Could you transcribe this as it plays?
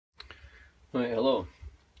Right, hello.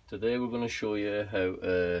 Today we're going to show you how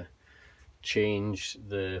to change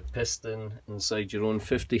the piston inside your own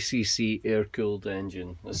 50cc air-cooled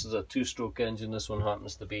engine. This is a two-stroke engine. This one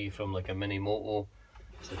happens to be from like a mini Moto.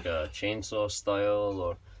 It's like a chainsaw style,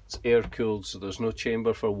 or it's air-cooled, so there's no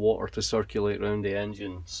chamber for water to circulate around the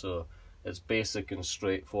engine, so it's basic and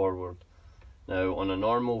straightforward. Now on a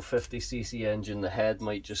normal 50cc engine, the head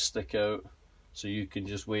might just stick out, so you can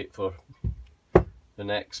just wait for the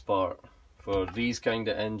next part. For these kind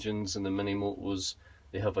of engines and the mini Motos,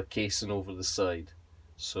 they have a casing over the side,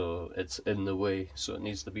 so it's in the way, so it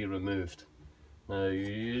needs to be removed. Now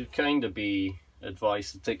you'd kind of be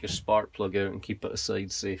advised to take your spark plug out and keep it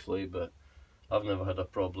aside safely, but I've never had a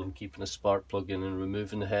problem keeping a spark plug in and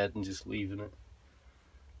removing the head and just leaving it.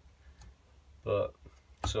 But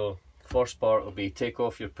so first part will be take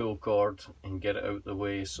off your pull cord and get it out the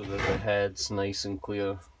way so that the head's nice and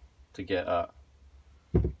clear to get at.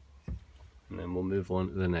 And then we'll move on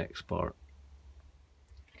to the next part.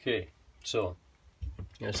 Okay, so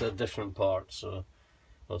it's a different part, so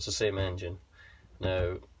well, it's the same engine.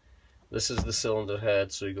 Now this is the cylinder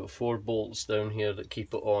head, so you've got 4 bolts down here that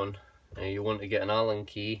keep it on, and you want to get an Allen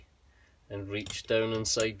key and reach down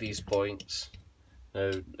inside these points.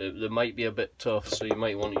 Now they might be a bit tough, so you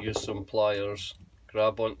might want to use some pliers.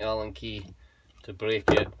 Grab on the Allen key to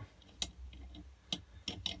break it,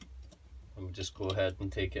 and we'll just go ahead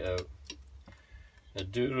and take it out. Now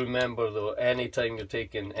do remember though, anytime you're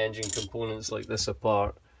taking engine components like this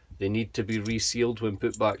apart, they need to be resealed when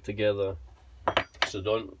put back together. So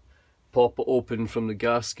don't pop it open from the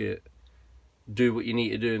gasket, do what you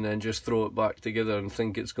need to do, and then just throw it back together and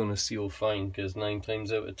think it's going to seal fine, because 9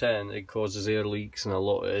 times out of 10 it causes air leaks and a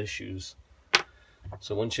lot of issues.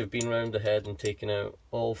 So once you've been around the head and taken out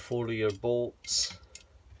all 4 of your bolts,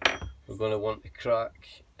 we're going to want to crack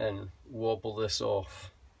and wobble this off.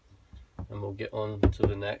 And we'll get on to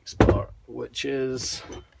the next part, which is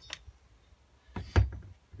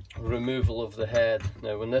removal of the head.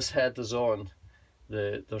 Now when this head is on,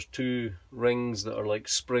 there's 2 rings that are like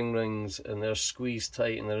spring rings, and they're squeezed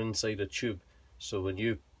tight and they're inside a tube. So when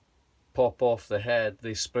you pop off the head,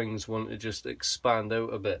 these springs want to just expand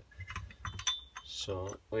out a bit.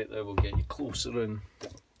 So wait there, we'll get you closer in.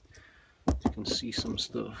 You can see some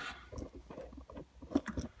stuff.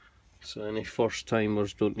 So any first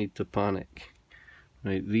timers don't need to panic.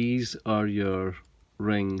 Right, these are your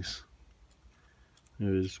rings.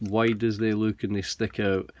 They're as wide as they look and they stick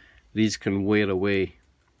out. These can wear away.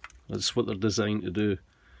 That's what they're designed to do.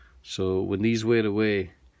 So when these wear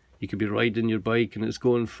away, you could be riding your bike and it's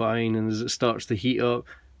going fine, and as it starts to heat up,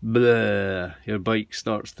 blah, your bike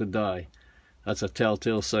starts to die. That's a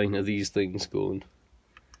telltale sign of these things going.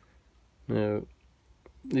 Now,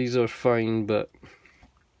 these are fine, but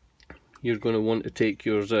you're going to want to take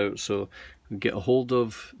yours out, so we get a hold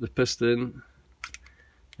of the piston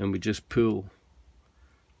and we just pull.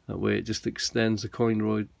 That way it just extends the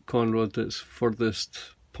Conrod to its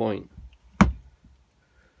furthest point.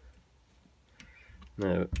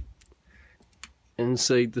 Now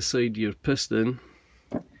inside the side of your piston,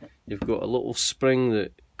 you've got a little spring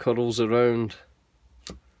that curls around.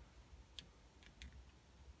 You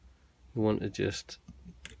want to just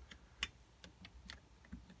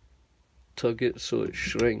tug it so it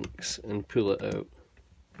shrinks and pull it out.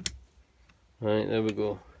 Right, there we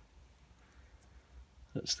go.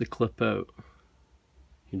 That's the clip out.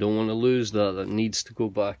 You don't want to lose that, that needs to go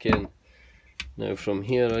back in. Now from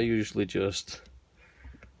here I usually just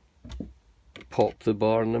pop the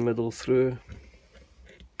bar in the middle through.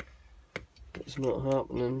 It's not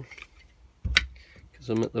happening because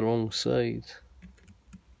I'm at the wrong side.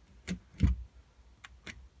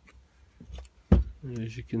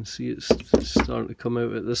 As you can see, it's starting to come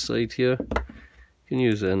out at this side here. You can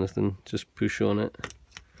use anything, just push on it.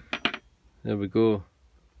 There we go.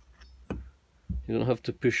 You don't have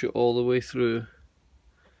to push it all the way through,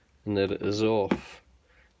 and there it is off.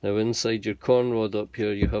 Now inside your Conrod up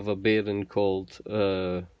here you have a bearing called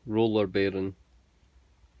roller bearing.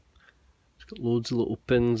 It's got loads of little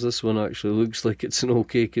pins. This one actually looks like it's in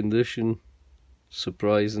okay condition.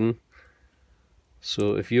 Surprising.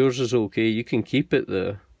 So if yours is okay, you can keep it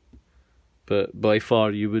there, but by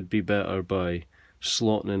far you would be better by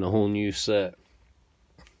slotting in a whole new set.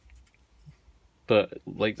 But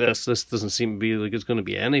like this doesn't seem to be like it's going to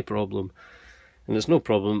be any problem, and it's no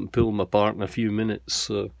problem to pull them apart in a few minutes,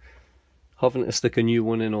 so having to stick a new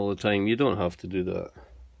one in all the time, you don't have to do that.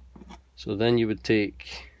 So then you would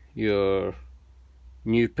take your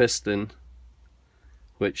new piston,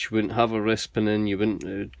 which wouldn't have a wrist pin in, you wouldn't,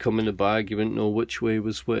 it would come in a bag, you wouldn't know which way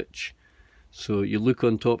was which. So you look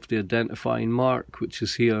on top of the identifying mark, which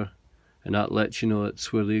is here, and that lets you know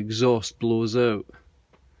it's where the exhaust blows out.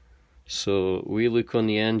 So we look on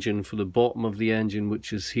the engine for the bottom of the engine,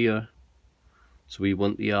 which is here. So we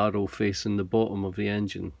want the arrow facing the bottom of the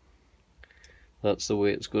engine. That's the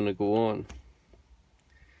way it's going to go on.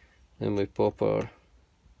 Then we pop our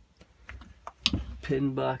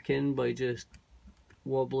pin back in by just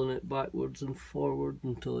wobbling it backwards and forward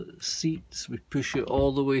until it seats. We push it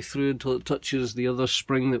all the way through until it touches the other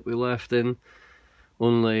spring that we left in.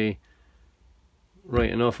 Only, right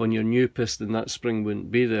enough, on your new piston that spring wouldn't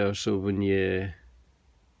be there, so when you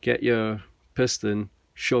get your piston,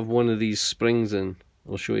 shove one of these springs in.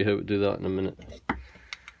 I'll show you how to do that in a minute.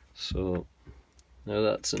 So now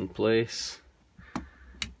that's in place,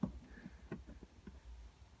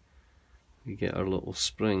 we get our little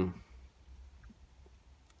spring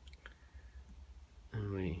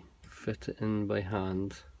and we fit it in by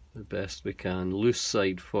hand the best we can. Loose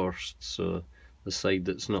side first, so the side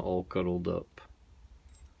that's not all curled up.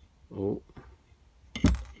 Oh,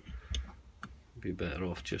 be better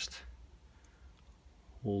off just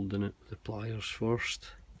holding it with the pliers first.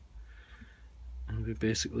 And we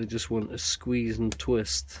basically just want to squeeze and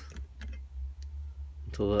twist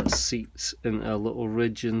until that seats in a little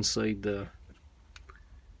ridge inside there,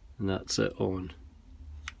 and that's it on.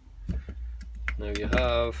 Now you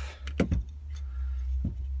have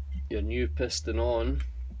your new piston on.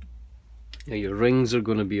 Now your rings are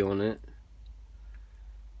going to be on it,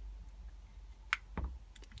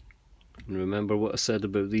 and remember what I said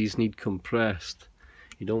about these need compressed.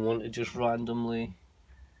 You don't want to just randomly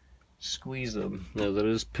squeeze them. Now there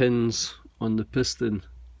is pins on the piston.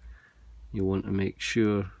 You want to make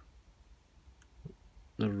sure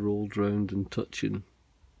they're rolled round and touching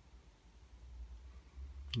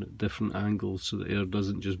at different angles so the air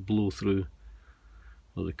doesn't just blow through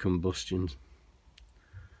or the combustion.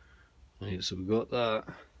 Right, so we've got that.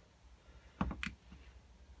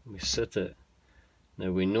 We sit it.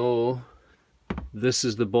 Now we know this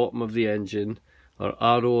is the bottom of the engine. Our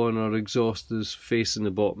arrow on our exhaust is facing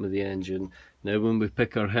the bottom of the engine. Now when we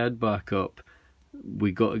pick our head back up,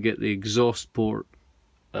 we got to get the exhaust port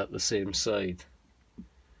at the same side.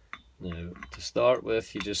 Now to start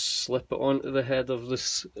with, you just slip it onto the head of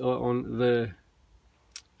this, on the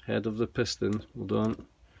head of the piston. Hold on.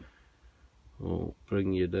 I'll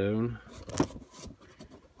bring you down.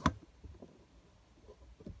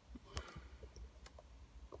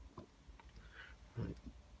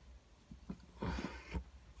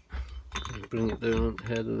 Bring it down on the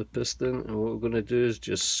head of the piston, and what we're going to do is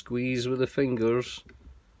just squeeze with the fingers,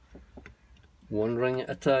 one ring at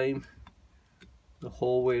a time, the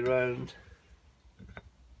whole way round,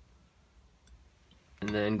 and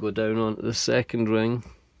then go down onto the second ring,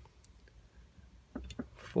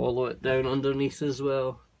 follow it down underneath as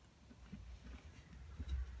well.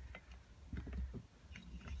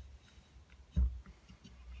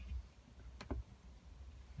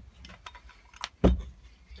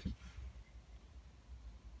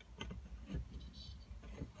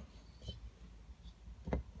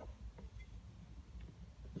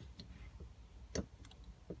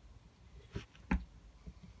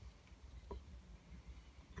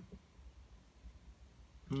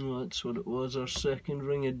 Oh, that's what it was, our second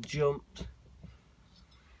ring had jumped.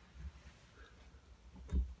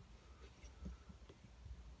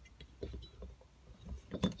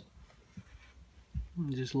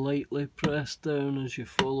 And just lightly press down as you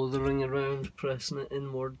follow the ring around, pressing it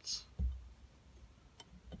inwards.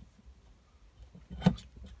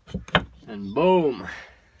 And boom!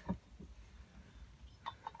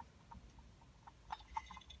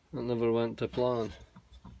 That never went to plan.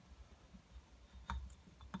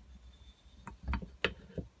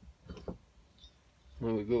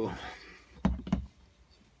 There we go.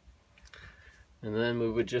 And then we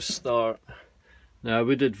would just start. Now I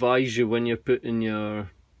would advise you, when you're putting your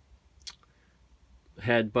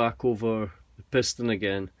head back over the piston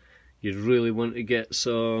again, you'd really want to get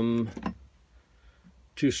some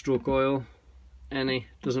 2-stroke oil, any,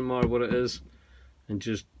 doesn't matter what it is, and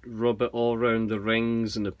just rub it all around the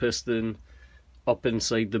rings and the piston, up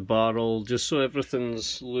inside the barrel, just so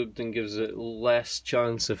everything's lubed and gives it less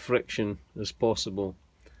chance of friction as possible.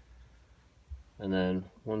 And then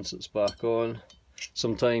once it's back on,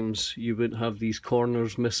 sometimes you wouldn't have these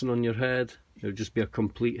corners missing on your head. It would just be a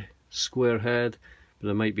complete square head, but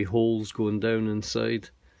there might be holes going down inside.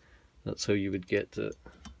 That's how you would get it.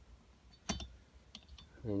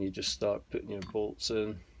 And you just start putting your bolts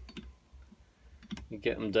in. You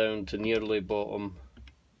get them down to nearly bottom.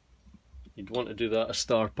 You'd want to do that a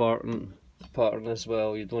star pattern as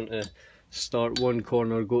well. You'd want to start one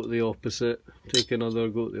corner, go to the opposite, take another,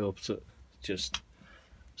 go to the opposite, just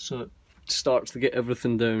so it starts to get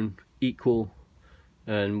everything down equal,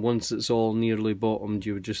 and once it's all nearly bottomed,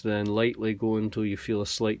 you would just then lightly go until you feel a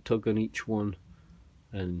slight tug on each one,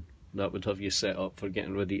 and that would have you set up for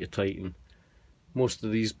getting ready to tighten. Most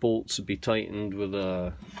of these bolts would be tightened with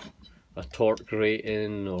a torque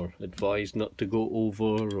rating, or advised not to go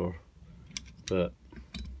over, but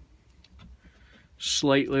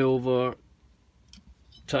slightly over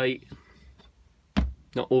tight,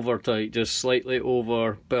 not over tight, just slightly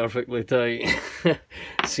over perfectly tight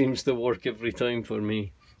seems to work every time for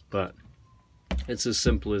me. But it's as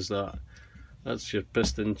simple as that. That's your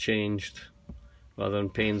piston changed, rather than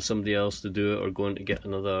paying somebody else to do it or going to get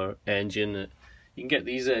another engine. You can get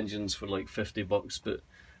these engines for like $50, but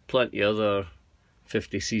plenty other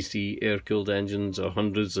 50cc air-cooled engines are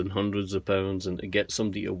hundreds and hundreds of pounds, and to get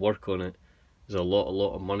somebody to work on it is a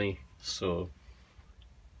lot of money. So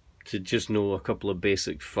to just know a couple of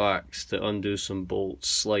basic facts, to undo some bolts,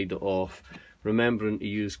 slide it off, remembering to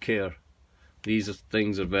use care. These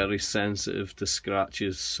things are very sensitive to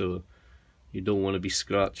scratches, so you don't want to be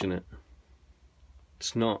scratching it.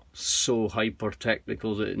 It's not so hyper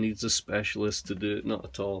technical that it needs a specialist to do it, not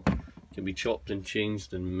at all. It can be chopped and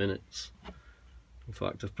changed in minutes. In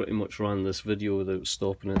fact, I've pretty much ran this video without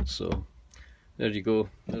stopping it, so there you go.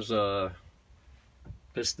 There's a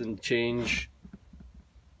piston change,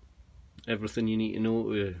 everything you need to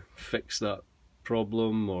know to fix that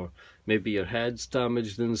problem, or maybe your head's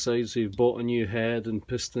damaged inside, so you've bought a new head and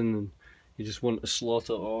piston and you just want to slot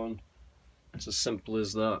it on. It's as simple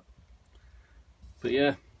as that. But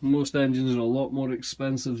yeah, most engines are a lot more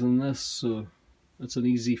expensive than this, so it's an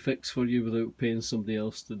easy fix for you without paying somebody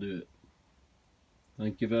else to do it.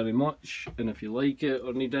 Thank you very much, and if you like it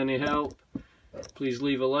or need any help, please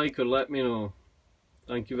leave a like or let me know.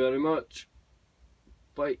 Thank you very much.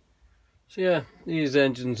 Bye. So yeah, these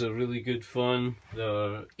engines are really good fun.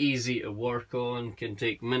 They're easy to work on, can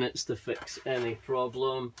take minutes to fix any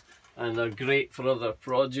problem, and they're great for other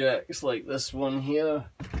projects like this one here.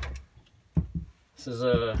 This is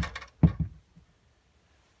a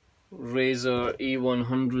Razor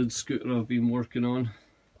E100 scooter I've been working on.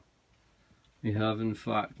 We have in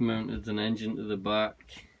fact mounted an engine to the back.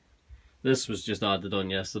 This was just added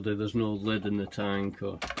on yesterday. There's no lid in the tank,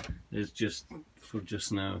 or it's just for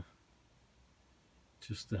just now,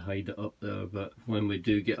 just to hide it up there. But when we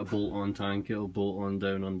do get a bolt on tank, it'll bolt on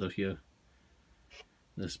down under here.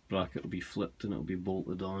 This bracket will be flipped and it'll be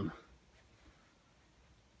bolted on.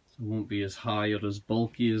 So it won't be as high or as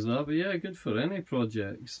bulky as that, but yeah, good for any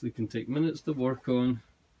projects. They can take minutes to work on.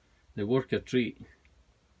 They work a treat.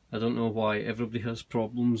 I don't know why everybody has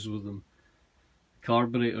problems with them.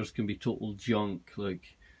 Carburetors can be total junk.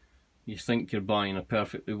 Like, you think you're buying a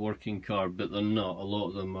perfectly working car, but they're not. A lot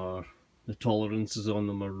of them are. The tolerances on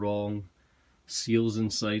them are wrong. Seals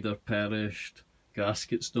inside are perished.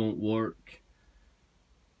 Gaskets don't work.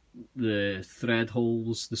 The thread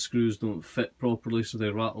holes, the screws don't fit properly, so they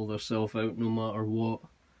rattle themselves out no matter what.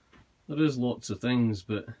 There is lots of things,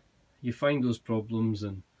 but you find those problems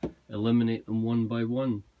and eliminate them one by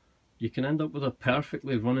one. You can end up with a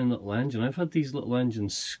perfectly running little engine. I've had these little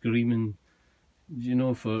engines screaming, you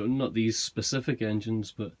know, for not these specific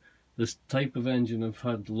engines, but this type of engine. I've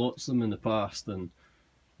had lots of them in the past, and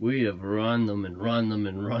we have ran them and ran them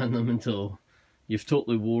and ran them until you've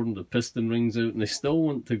totally worn the piston rings out and they still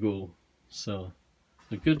want to go. So,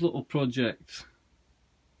 a good little project.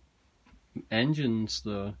 Engines,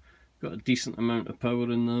 they've got a decent amount of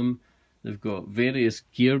power in them. They've got various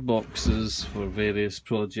gearboxes for various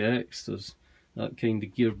projects. There's that kind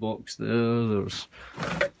of gearbox there, there's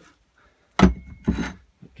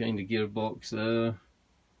that kind of gearbox there.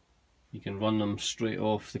 You can run them straight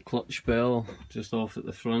off the clutch bell, just off at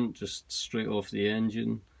the front, just straight off the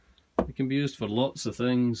engine. It can be used for lots of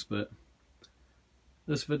things, but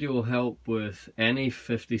this video will help with any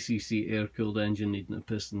 50cc air-cooled engine needing a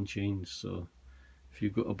piston change. So if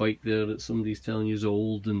you've got a bike there that somebody's telling you is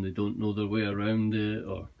old and they don't know their way around it,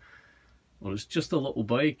 or it's just a little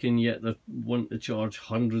bike and yet they want to charge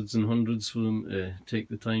hundreds and hundreds for them to take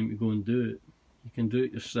the time to go and do it, you can do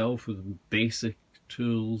it yourself with basic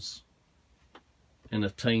tools in a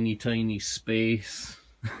tiny space.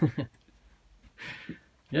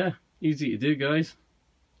 Yeah, easy to do, guys.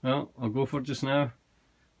 Well, I'll go for just now.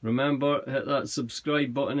 Remember, hit that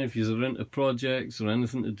subscribe button if you're into projects or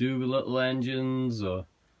anything to do with little engines or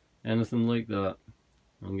anything like that.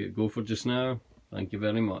 I'm going to go for just now. Thank you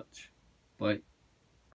very much. Bye.